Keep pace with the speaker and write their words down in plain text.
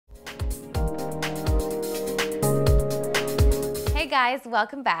guys,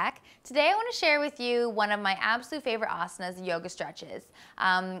 welcome back. Today I want to share with you one of my absolute favorite asanas, yoga stretches,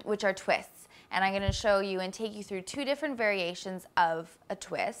 which are twists. And I'm going to show you and take you through two different variations of a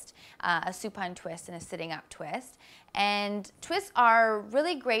twist, a supine twist and a sitting up twist. And twists are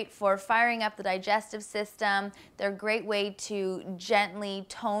really great for firing up the digestive system. They're a great way to gently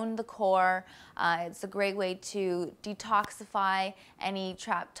tone the core. It's a great way to detoxify any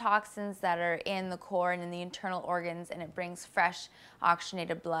trapped toxins that are in the core and in the internal organs, and it brings fresh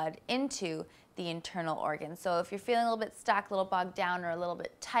oxygenated blood into the internal organs. So if you're feeling a little bit stuck, a little bogged down, or a little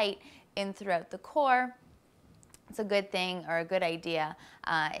bit tight in throughout the core, it's a good thing or a good idea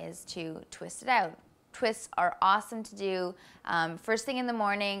is to twist it out. Twists are awesome to do first thing in the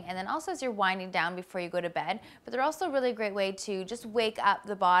morning, and then also as you're winding down before you go to bed, but they're also a really great way to just wake up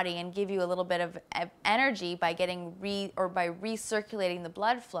the body and give you a little bit of energy by getting by recirculating the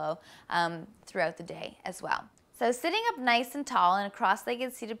blood flow throughout the day as well. So sitting up nice and tall in a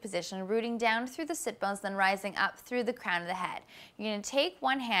cross-legged seated position, rooting down through the sit bones, then rising up through the crown of the head. You're going to take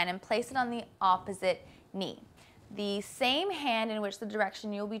one hand and place it on the opposite knee. The same hand in which the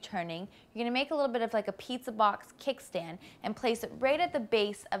direction you'll be turning, you're going to make a little bit of like a pizza box kickstand and place it right at the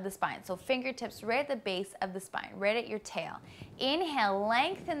base of the spine. So fingertips right at the base of the spine, right at your tail. Inhale,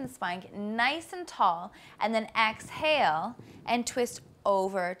 lengthen the spine, get nice and tall, and then exhale and twist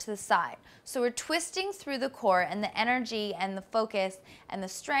over to the side. So we're twisting through the core, and the energy and the focus and the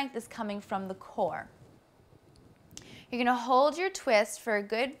strength is coming from the core. You're going to hold your twist for a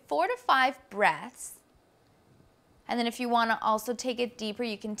good 4 to 5 breaths. And then if you want to also take it deeper,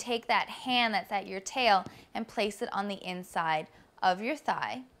 you can take that hand that's at your tail and place it on the inside of your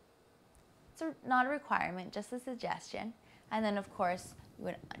thigh. It's not a requirement, just a suggestion. And then of course, you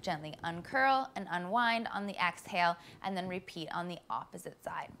would gently uncurl and unwind on the exhale, and then repeat on the opposite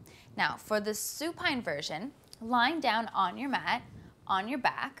side. Now, for the supine version, lying down on your mat, on your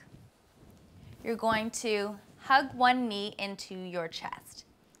back, you're going to hug one knee into your chest.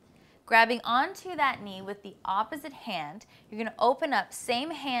 Grabbing onto that knee with the opposite hand, you're going to open up, same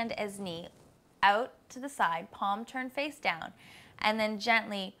hand as knee, out to the side, palm turned face down, and then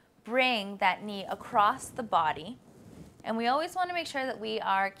gently bring that knee across the body. And we always want to make sure that we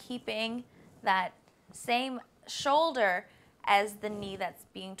are keeping that same shoulder as the knee that's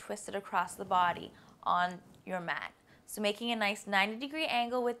being twisted across the body on your mat. So making a nice 90-degree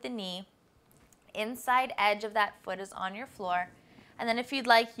angle with the knee, inside edge of that foot is on your floor. And then if you'd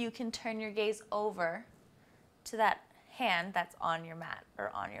like, you can turn your gaze over to that hand that's on your mat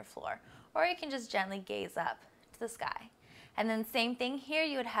or on your floor. Or you can just gently gaze up to the sky. And then same thing here,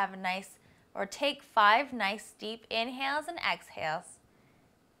 you would have a nice, or take 5 nice deep inhales and exhales,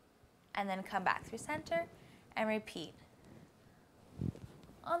 and then come back through center and repeat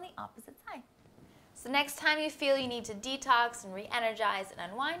on the opposite side. So next time you feel you need to detox and re-energize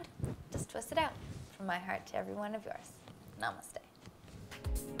and unwind, just twist it out. From my heart to every one of yours. Namaste.